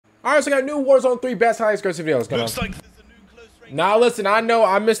Alright, so I got new Warzone 3 best highly exclusive videos coming up. Like Now listen, I know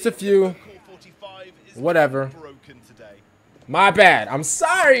I missed a few. Whatever. My bad. I'm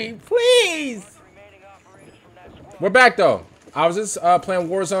sorry. Please. We're back though. I was just playing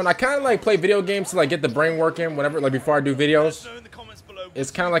Warzone. I kind of like play video games to like get the brain working whenever, like before I do videos.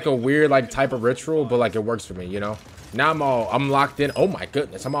 It's kind of like a weird like type of ritual, but like it works for me, you know. Now I'm locked in. Oh my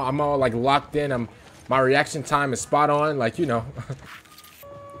goodness, I'm all like locked in. My reaction time is spot on, like you know.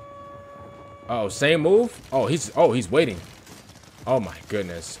 Oh, same move. Oh, he's waiting. Oh my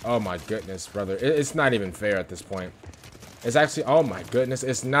goodness, brother. It's not even fair at this point. It's actually, oh my goodness,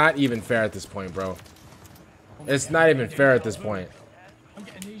 it's not even fair at this point, bro. It's not even fair at this point.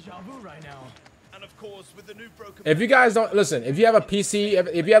 If you guys don't listen, if you have a PC,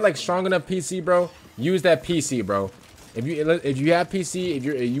 if you have like strong enough PC, bro, use that PC, bro. If you have PC, if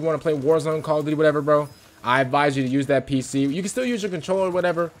you want to play Warzone, Call of Duty, whatever, bro, I advise you to use that PC. You can still use your controller,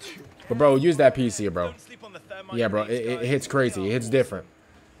 whatever, but bro, use that PC, bro. Yeah, bro, it hits crazy. It hits different.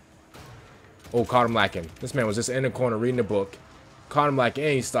 Oh, caught him lacking. This man was just in the corner reading a book. Caught him lacking,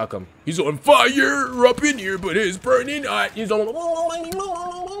 and he stuck him. He's on fire up in here, but it's burning hot. He's on.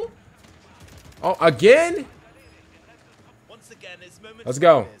 Oh, again? Let's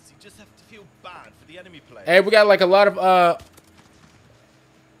go. Hey, we got like a lot of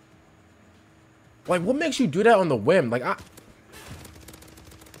like, what makes you do that on the whim? Like,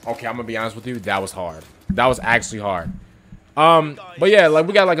 okay, I'm gonna be honest with you. That was hard. That was actually hard. But yeah, like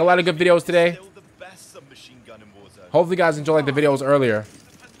we got like a lot of good videos today. Hopefully, you guys enjoyed like the videos earlier.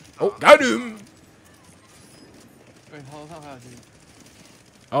 Oh, got him!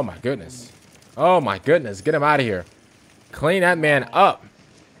 Oh my goodness. Oh my goodness. Get him out of here. Clean that man up.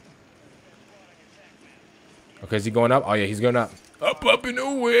 Okay, is he going up? Oh yeah, he's going up. Up and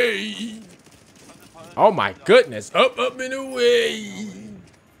away. Oh my goodness. Up and away.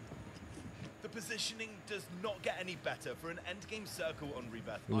 The positioning does not get any better for an endgame circle on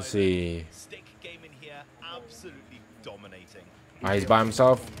rebirth. Let me see. Stick game in here, absolutely dominating. Alright, he's by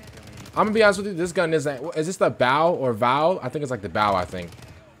himself. I'm gonna be honest with you. This gun is this the bow or vow? I think it's like the bow. I think.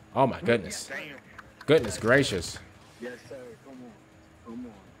 Oh my goodness. Goodness gracious. Yes, sir. Come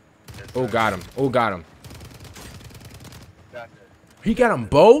on. Yes, oh, got him. Oh, got him. He got them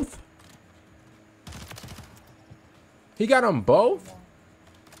both? He got them both?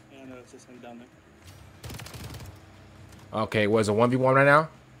 Okay, what is it, 1v1 right now?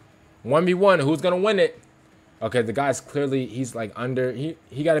 1v1, who's gonna win it? Okay, the guy's clearly, he's like under, he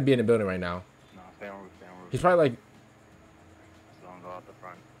gotta be in the building right now. No, stay on roof. He's probably like, Don't go out the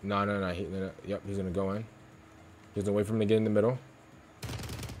front. no, yep, he's gonna go in. He's gonna wait for him to get in the middle.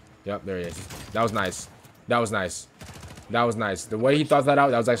 Yep, there he is. That was nice. That was nice. That was nice. The way he thought that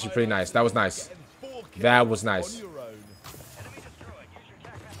out, that was actually pretty nice. That was nice. That was nice.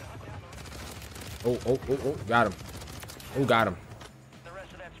 Oh, got him. Oh, got him.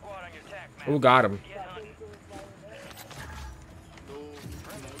 Oh, got him.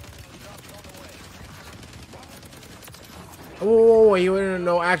 Oh, you didn't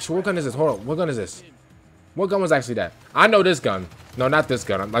know actual. What gun is this? Hold on. What gun is this? What gun was actually that? I know this gun. No, not this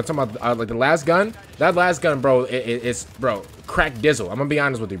gun. I'm like talking about like the last gun. That last gun, bro. It's bro, crack dizzle. I'm gonna be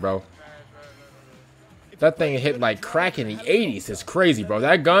honest with you, bro. That thing hit like crack in the 80s. It's crazy, bro.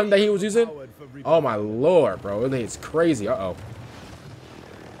 That gun that he was using. Oh my lord, bro. It's crazy. Uh-oh.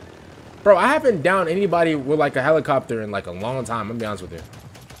 Bro, I haven't downed anybody with like a helicopter in like a long time. I'm gonna be honest with you.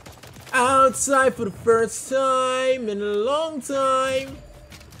 Outside for the first time in a long time.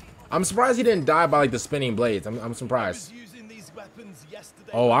 I'm surprised he didn't die by like the spinning blades. I'm surprised.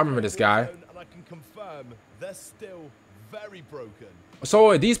 Oh, I remember this guy. And I can confirm they're still very broken.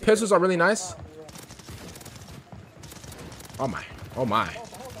 So these pistols are really nice. Oh my. Oh my.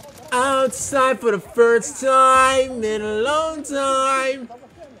 Outside for the first time in a long time.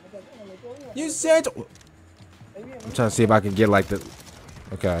 You said. I'm trying to see if I can get like the.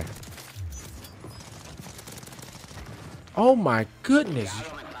 Okay. Oh my goodness.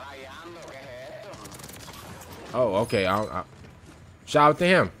 Oh, okay. Shout out to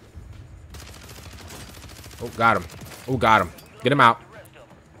him. Oh, got him. Oh, got him. Get him out.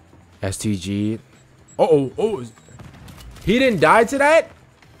 STG. Oh. He didn't die to that?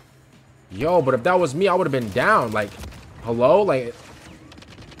 Yo, but if that was me, I would have been down. Like, hello? Like.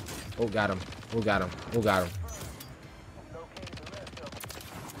 Oh, got him. Oh, got him. Oh, got him.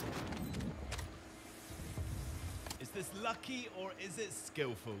 Is this lucky or is it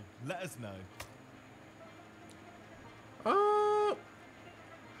skillful? Let us know.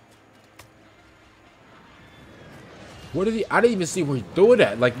 What did he? I didn't even see where he threw it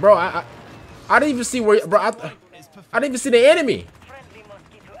at. Like, bro, I didn't even see where, bro. I didn't even see the enemy.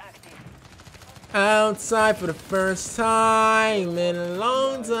 Outside for the first time in a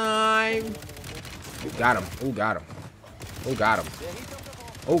long time. Ooh, got him. Oh, got him. Oh, got him.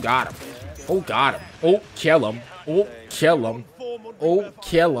 Oh, got him. Oh, got him. Oh, kill him. Oh, kill him. Oh,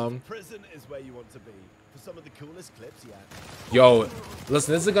 kill him. Prison is where you want to be for some of the coolest clips yet. Yo,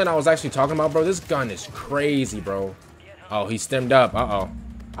 listen, this is the gun I was actually talking about, bro. This gun is crazy, bro. Oh, he stemmed up. Uh-oh.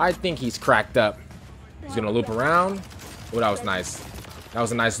 I think he's cracked up. He's gonna loop around. Oh, that was nice. That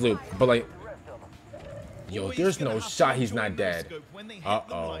was a nice loop. But, like, yo, there's no shot he's not dead.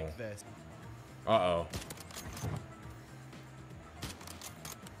 Uh-oh. Uh-oh.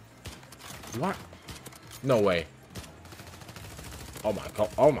 What? No way. Oh my god.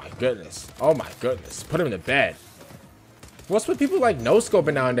 Oh my goodness. Oh my goodness. Put him in the bed. What's with people like no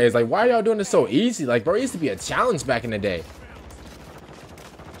scoping nowadays? Like, why are y'all doing this so easy? Like, bro, it used to be a challenge back in the day.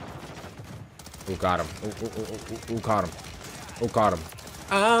 Who got him? Who caught him? Who caught him?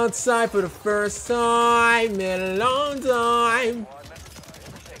 Outside for the first time in a long time.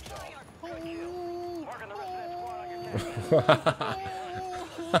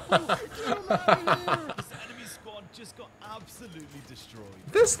 Just got absolutely destroyed.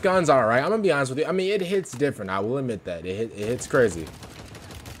 This gun's alright. I'm gonna be honest with you. I mean, it hits different. I will admit that. It hits crazy.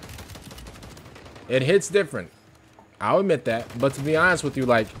 It hits different. I'll admit that. But to be honest with you,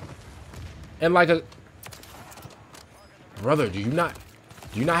 like, and like a brother, do you not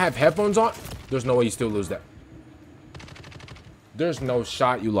have headphones on? There's no way you still lose that. There's no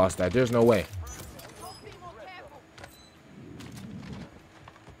shot you lost that. There's no way.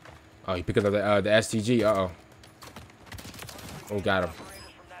 Oh, because of the STG. Uh-oh. Oh, got him.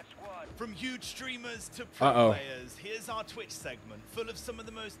 From huge streamers to pro players, here's our Twitch segment full of some of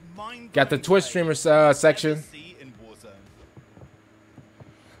the most mind. Got the Twitch streamers section. In Warzone.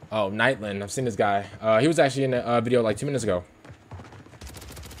 Oh, Nightland. I've seen this guy. He was actually in a video like 2 minutes ago.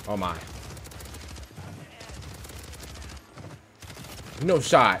 Oh my. No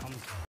shot.